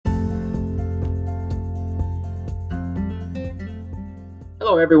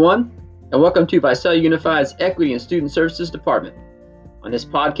Hello, everyone, and welcome to Visalia Unified's Equity and Student Services Department. On this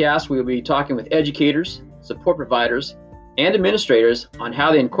podcast, we will be talking with educators, support providers, and administrators on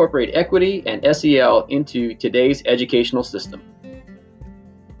how they incorporate equity and SEL into today's educational system.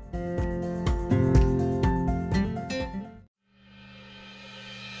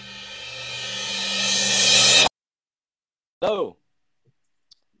 Hello.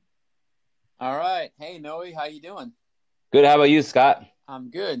 All right. Hey, Noe, how you doing? Good. How about you, Scott? I'm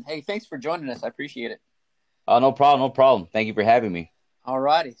good. Hey, thanks for joining us. I appreciate it. Oh, no problem. No problem. Thank you for having me. All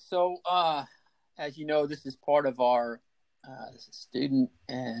righty. So, as you know, this is part of our student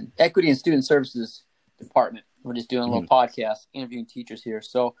and equity and student services department. We're just doing a little podcast, interviewing teachers here.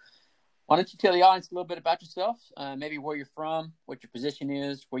 So why don't you tell the audience a little bit about yourself, maybe where you're from, what your position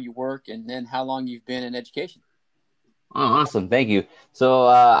is, where you work, and then how long you've been in education. Oh, awesome. Thank you. So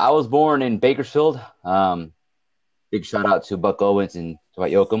I was born in Bakersfield. Big shout out to Buck Owens and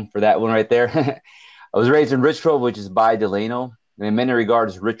Dwight Yoakam for that one right there. I was raised in Richgrove, which is by Delano. And in many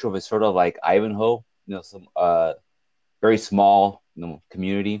regards, Richgrove is sort of like Ivanhoe, some very small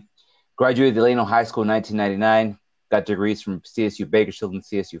community. Graduated Delano High School in 1999. Got degrees from CSU Bakersfield and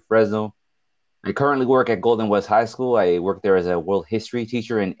CSU Fresno. I currently work at Golden West High School. I work there as a world history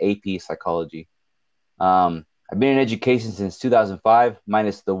teacher and AP psychology. I've been in education since 2005,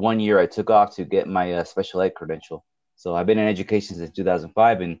 minus the 1 year I took off to get my special ed credential. So I've been in education since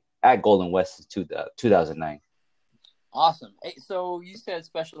 2005 and at Golden West since 2009. Awesome. Hey, so you said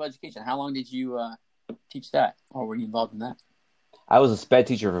special education. How long did you teach that, or were you involved in that? I was a SPED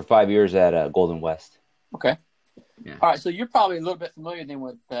teacher for 5 years at Golden West. Okay. Yeah. All right. So you're probably a little bit familiar then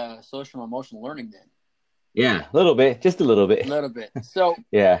with social and emotional learning then. Yeah, a little bit. Just a little bit. A little bit. So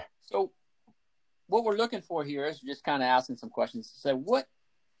yeah. So what we're looking for here is just kind of asking some questions to say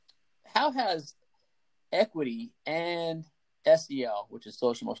how has equity and SEL, which is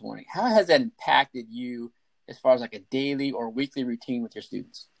social emotional learning, how has that impacted you as far as like a daily or weekly routine with your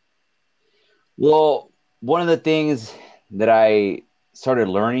students? Well, one of the things that I started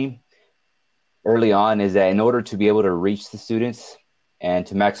learning early on is that in order to be able to reach the students and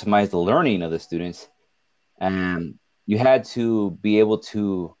to maximize the learning of the students, you had to be able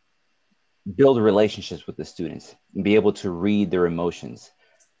to build relationships with the students and be able to read their emotions.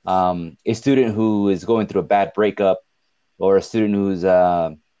 A student who is going through a bad breakup or a student who's,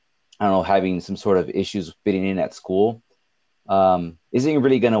 having some sort of issues fitting in at school, isn't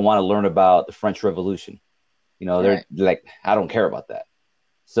really going to want to learn about the French Revolution. They're like, I don't care about that.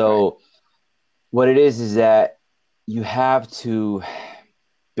 So what it is that you have to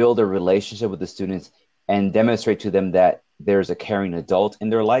build a relationship with the students and demonstrate to them that there's a caring adult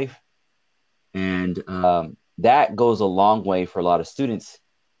in their life. And that goes a long way for a lot of students,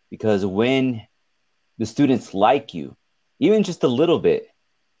 because when the students like you, even just a little bit,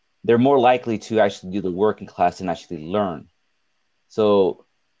 they're more likely to actually do the work in class and actually learn. So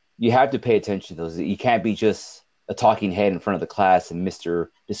you have to pay attention to those. You can't be just a talking head in front of the class and Mr.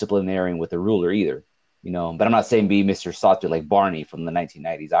 Disciplinarian with a ruler either, but I'm not saying be Mr. Sauter like Barney from the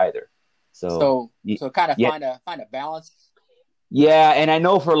 1990s either. So kind of find a balance. Yeah. And I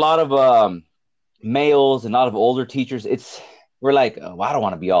know for a lot of males and a lot of older teachers, we're like, oh, I don't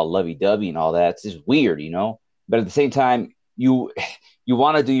want to be all lovey-dovey and all that. It's just weird, but at the same time, you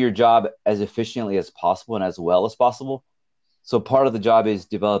want to do your job as efficiently as possible and as well as possible. So part of the job is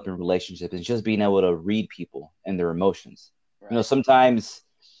developing relationships and just being able to read people and their emotions. Right. Sometimes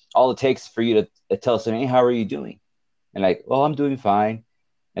all it takes for you to tell someone, hey, how are you doing? And like, well, I'm doing fine.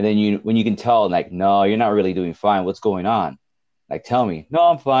 And then when you can tell, like, no, you're not really doing fine. What's going on? Like, tell me. No,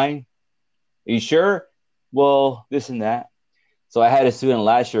 I'm fine. Are you sure? Well, this and that. So I had a student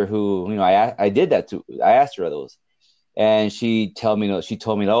last year who, I did that too. I asked her those, and she told me,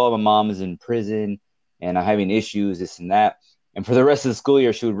 oh, my mom is in prison and I'm having issues, this and that. And for the rest of the school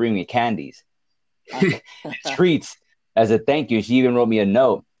year, she would bring me candies, treats as a thank you. She even wrote me a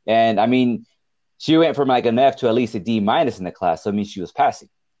note. And I mean, she went from like an F to at least a D- in the class. So I mean, she was passing.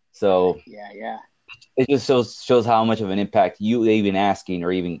 So yeah. It just shows how much of an impact you even asking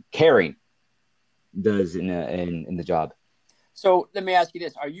or even caring does in the job. So let me ask you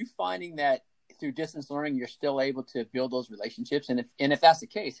this: are you finding that through distance learning, you're still able to build those relationships? And if that's the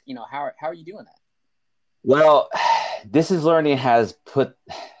case, how are you doing that? Well, distance learning has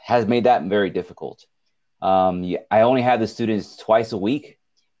made that very difficult. I only have the students twice a week,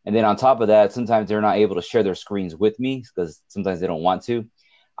 and then on top of that, sometimes they're not able to share their screens with me because sometimes they don't want to.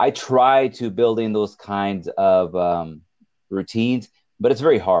 I try to build in those kinds of routines, but it's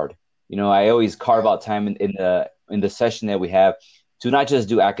very hard. I always carve out time in the session that we have to not just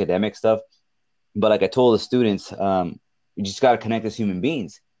do academic stuff, but like I told the students, We just got to connect as human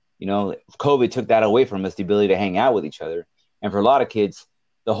beings. COVID took that away from us, the ability to hang out with each other. And for a lot of kids,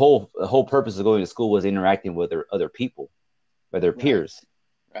 the whole purpose of going to school was interacting with their other people, with their peers.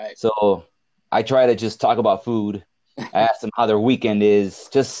 Right. So I try to just talk about food. I ask them how their weekend is.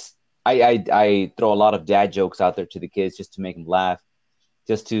 I throw a lot of dad jokes out there to the kids just to make them laugh,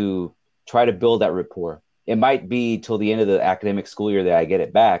 just to try to build that rapport. It might be till the end of the academic school year that I get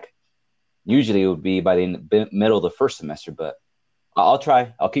it back. Usually it would be by the middle of the first semester, but I'll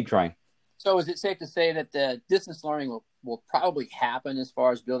try. I'll keep trying. So is it safe to say that the distance learning will probably happen as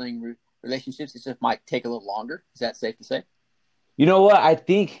far as building relationships? It just might take a little longer. Is that safe to say? You know what? I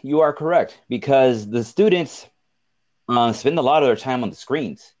think you are correct, because the students spend a lot of their time on the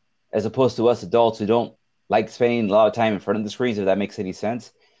screens, as opposed to us adults who don't like spending a lot of time in front of the screens, if that makes any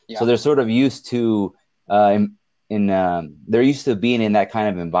sense. Yeah. So they're sort of used to they're used to being in that kind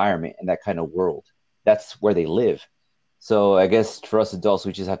of environment, in that kind of world. That's where they live. So I guess for us adults,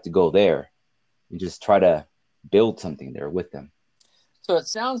 we just have to go there and just try to build something there with them. So it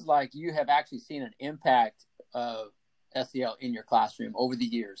sounds like you have actually seen an impact of SEL in your classroom over the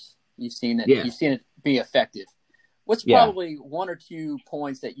years. You've seen it. Yeah. You've seen it be effective. What's probably one or two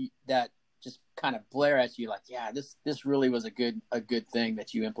points that just kind of blare at you, like, yeah, this really was a good thing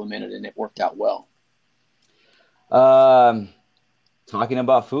that you implemented and it worked out well? Talking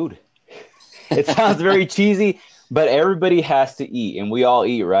about food. It sounds very cheesy, but everybody has to eat, and we all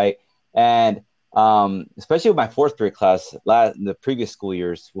eat, right? And especially with my fourth grade class, the previous school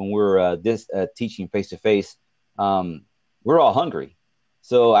years, when we were teaching face to face, we're all hungry.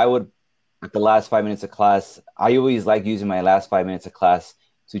 So I would, at the last 5 minutes of class, I always like using my last 5 minutes of class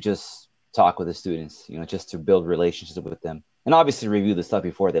to just talk with the students, just to build relationships with them, and obviously review the stuff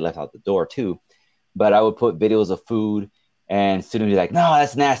before they left out the door too. But I would put videos of food, and students would be like, no,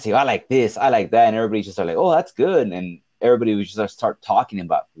 that's nasty. I like this. I like that. And everybody just started like, oh, that's good. And everybody would just start talking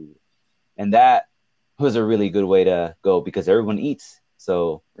about food. And that was a really good way to go, because everyone eats.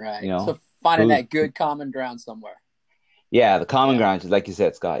 So, right. So finding food, that good common ground somewhere. Yeah, the common ground, like you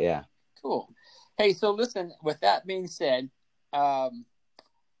said, Scott. Yeah. Cool. Hey, so listen, with that being said, now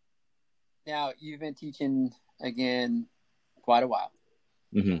you've been teaching again quite a while.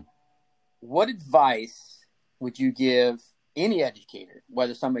 Mm-hmm. What advice would you give any educator,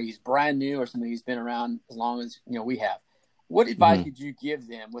 whether somebody who's brand new or somebody who's been around as long as we have? What advice would you give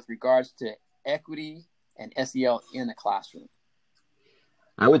them with regards to equity and SEL in a classroom?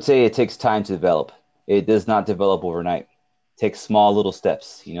 I would say it takes time to develop. It does not develop overnight. It takes small little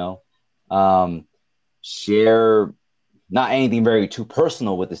steps, share not anything very too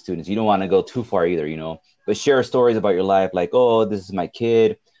personal with the students. You don't want to go too far either, but share stories about your life, like, oh, this is my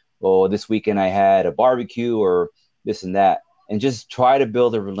kid, or this weekend I had a barbecue, or this and that, and just try to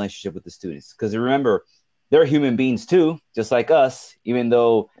build a relationship with the students. Because remember, they're human beings too, just like us, even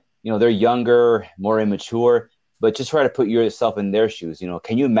though, they're younger, more immature, but just try to put yourself in their shoes.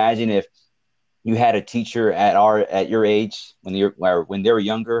 Can you imagine if you had a teacher at your age, when they were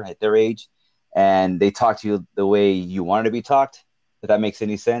younger, at their age, and they talked to you the way you wanted to be talked? If that makes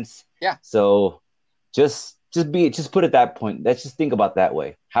any sense. Yeah. So just put it that point. Let's just think about that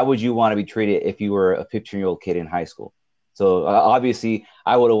way. How would you want to be treated if you were a 15-year-old kid in high school? So obviously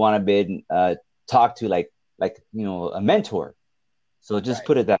I would have wanted to be talked to like a mentor. So just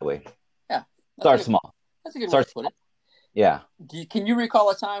put it that way. Yeah. Start small. That's a good way to put it. Yeah. Can you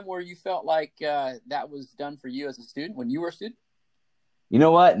recall a time where you felt like that was done for you as a student, when you were a student? You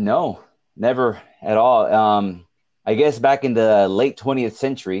know what? No, never at all. I guess back in the late 20th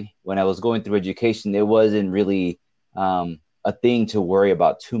century, when I was going through education, it wasn't really a thing to worry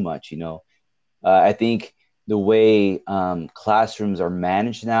about too much. I think the way classrooms are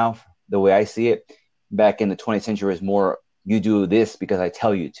managed now, the way I see it, back in the 20th century is more, you do this because I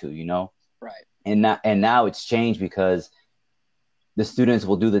tell you to, Right. And now it's changed, because the students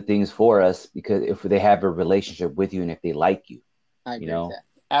will do the things for us because if they have a relationship with you and if they like you. I agree with that.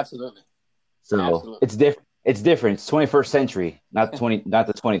 Absolutely. So Absolutely. It's different. It's different. It's 21st century, not the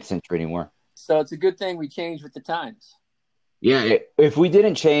 20th century anymore. So it's a good thing we changed with the times. Yeah. If we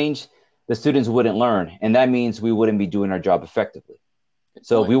didn't change, the students wouldn't learn, and that means we wouldn't be doing our job effectively.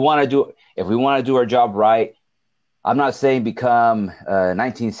 So if we want to do our job right, I'm not saying become a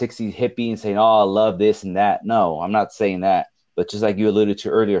 1960s hippie and saying, oh, I love this and that. No, I'm not saying that. But just like you alluded to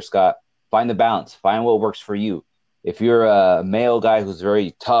earlier, Scott, find the balance. Find what works for you. If you're a male guy who's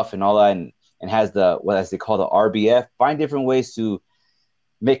very tough and all that, and has what as they call the RBF, find different ways to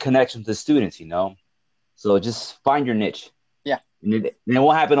make connections with students, So just find your niche. Yeah. And it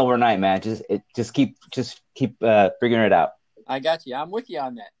won't happen overnight, man. Just keep figuring it out. I got you. I'm with you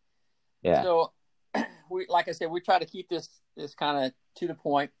on that. Yeah. So like I said, we try to keep this kind of to the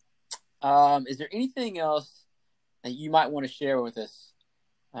point. Is there anything else that you might want to share with us?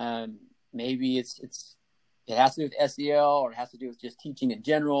 Maybe it has to do with SEL, or it has to do with just teaching in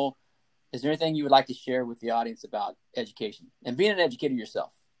general. Is there anything you would like to share with the audience about education and being an educator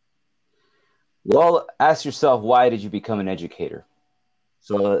yourself? Well, ask yourself, why did you become an educator?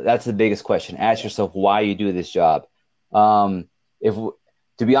 So that's the biggest question. Ask yourself why you do this job. If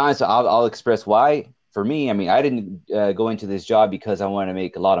to be honest, I'll express why. For me, I mean, I didn't go into this job because I wanted to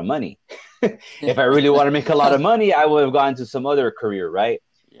make a lot of money. If I really want to make a lot of money, I would have gone to some other career, right?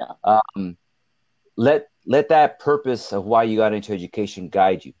 Yeah. Let that purpose of why you got into education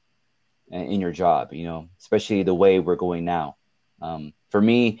guide you in your job, you know, especially the way we're going now. For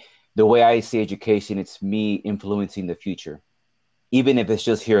me, the way I see education, it's me influencing the future. Even if it's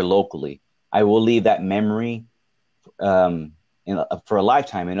just here locally, I will leave that memory for a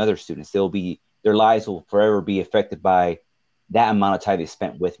lifetime in other students. Their lives will forever be affected by that amount of time they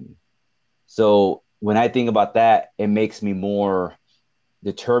spent with me. So when I think about that, it makes me more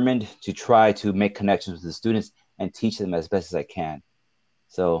determined to try to make connections with the students and teach them as best as I can.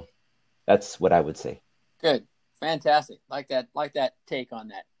 So that's what I would say. Good. Fantastic. Like that take on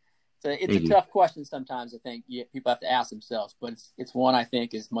that. So it's a tough question sometimes, I think people have to ask themselves, but it's one I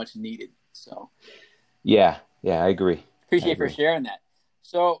think is much needed. So yeah, I agree. Appreciate for sharing that.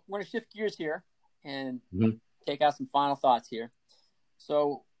 So we're going to shift gears here and take out some final thoughts here.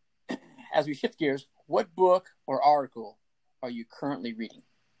 So as we shift gears, what book or article are you currently reading?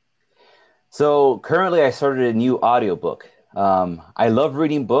 So currently I started a new audiobook. I love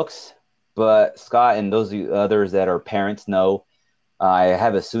reading books, but Scott and those others that are parents know I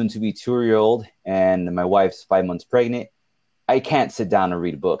have a soon-to-be 2-year-old and my wife's 5 months pregnant. I can't sit down and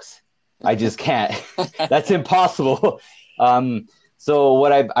read books. I just can't. That's impossible. So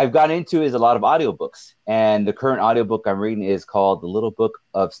what I've gotten into is a lot of audiobooks. And the current audiobook I'm reading is called The Little Book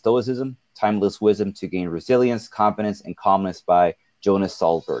of Stoicism, Timeless Wisdom to Gain Resilience, Confidence, and Calmness by Jonas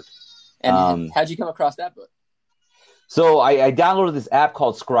Salzberg. And how'd you come across that book? So I downloaded this app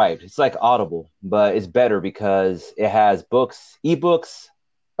called Scribed. It's like Audible, but it's better because it has books, ebooks,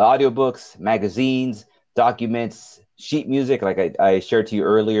 audiobooks, magazines, documents, sheet music, like I shared to you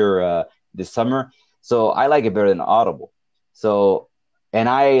earlier this summer. So I like it better than Audible. So, and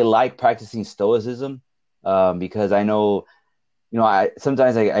I like practicing Stoicism because I know,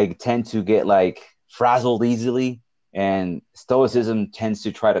 sometimes I tend to get like frazzled easily, and Stoicism tends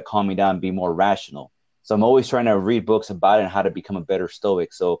to try to calm me down and be more rational. So I'm always trying to read books about it and how to become a better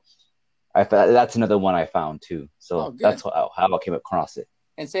Stoic. So that's another one I found too. So that's how I came across it.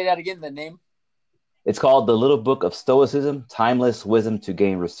 And say that again, the name? It's called The Little Book of Stoicism, Timeless Wisdom to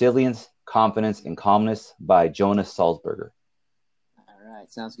Gain Resilience, Confidence, and Calmness by Jonas Salzberger. All right.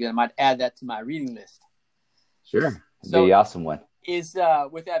 Sounds good. I might add that to my reading list. Sure. It'd be an awesome one.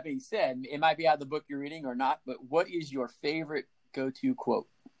 With that being said, it might be out of the book you're reading or not, but what is your favorite go-to quote?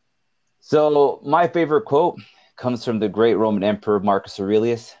 So my favorite quote comes from the great Roman Emperor Marcus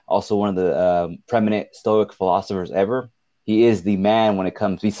Aurelius, also one of the preeminent Stoic philosophers ever. He is the man when it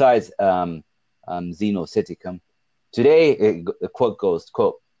comes, besides Zeno Siticum. Today, the quote goes,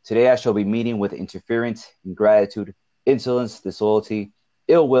 quote, "Today I shall be meeting with interference, ingratitude, insolence, disloyalty,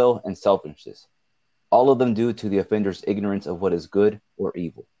 ill will, and selfishness, all of them due to the offender's ignorance of what is good or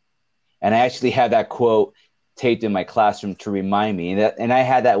evil." And I actually had that quote taped in my classroom to remind me. And I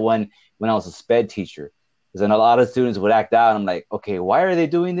had that one when I was a SPED teacher, because then a lot of students would act out. And I'm like, okay, why are they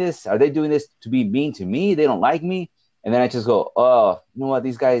doing this? Are they doing this to be mean to me? They don't like me. And then I just go, oh, you know what?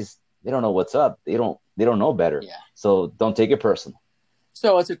 These guys, they don't know what's up. They don't know better. Yeah. So don't take it personal.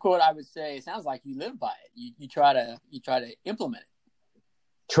 So it's a quote I would say, it sounds like you live by it. You try to implement it.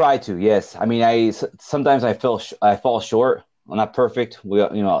 Try to, yes. I mean, sometimes I fall short. I'm not perfect.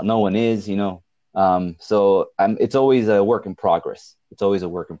 No one is, so it's always a work in progress.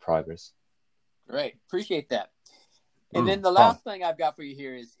 Great. Appreciate that. And then the last thing I've got for you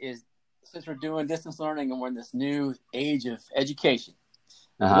here is since we're doing distance learning and we're in this new age of education,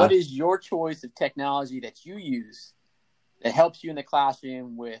 what is your choice of technology that you use that helps you in the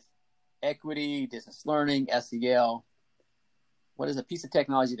classroom with equity, distance learning, SEL? What is a piece of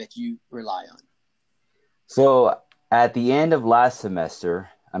technology that you rely on? So at the end of last semester,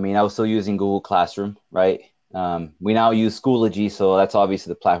 I was still using Google Classroom, right? We now use Schoology, so that's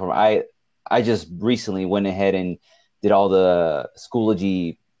obviously the platform. I just recently went ahead and did all the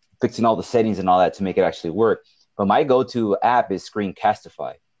Schoology, fixing all the settings and all that to make it actually work. But my go-to app is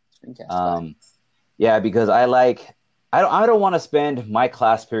Screencastify. Because I don't want to spend my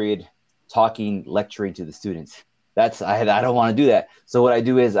class period lecturing to the students. I don't want to do that. So what I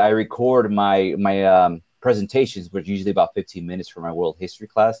do is I record my presentations, which are usually about 15 minutes for my world history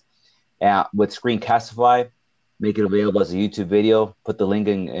class, with Screencastify, make it available as a YouTube video, put the link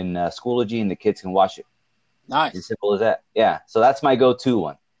in Schoology, and the kids can watch it. Nice. As simple as that. Yeah. So that's my go-to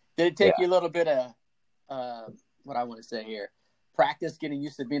one. Did it take you a little bit of what I want to say here? Practice getting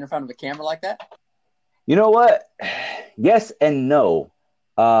used to being in front of a camera like that? You know what? Yes and no.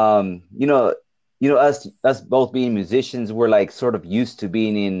 Us both being musicians, we're like sort of used to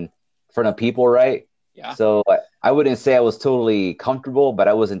being in front of people, right? Yeah. So I wouldn't say I was totally comfortable, but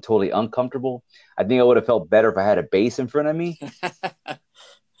I wasn't totally uncomfortable. I think I would have felt better if I had a bass in front of me.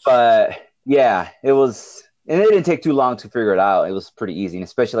 But yeah, it was, and it didn't take too long to figure it out. It was pretty easy, and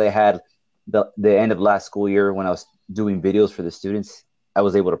especially I had the end of last school year when I was doing videos for the students. I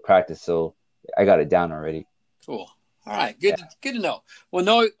was able to practice, so I got it down already. Cool. All right. Good to know. Well,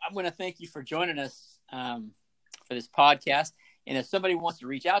 Noe, I'm going to thank you for joining us for this podcast. And if somebody wants to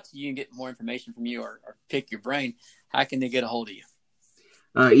reach out to you and get more information from you or pick your brain, how can they get a hold of you?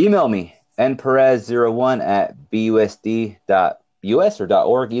 Email me, nperez01@busd.us or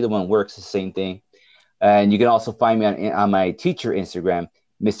 .org. Either one works, the same thing. And you can also find me on my teacher Instagram,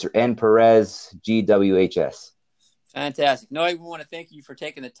 Mr. N. Perez, GWHS. Fantastic. Noe, we want to thank you for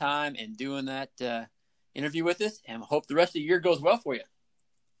taking the time and doing that interview with us, and hope the rest of the year goes well for you.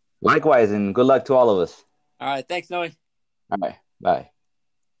 Likewise, and good luck to all of us. All right. Thanks, Noe. All right. Bye.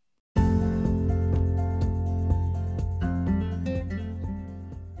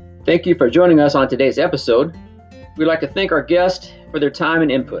 Thank you for joining us on today's episode. We'd like to thank our guests for their time and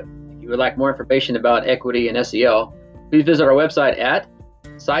input. If you would like more information about equity and SEL, please visit our website at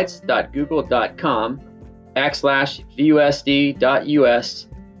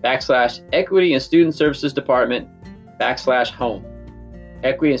sites.google.com/VUSD.US/Equity and Student Services Department/home.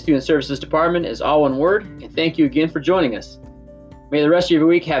 Equity and Student Services Department is all one word, and thank you again for joining us. May the rest of your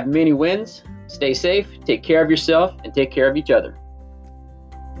week have many wins. Stay safe, take care of yourself, and take care of each other.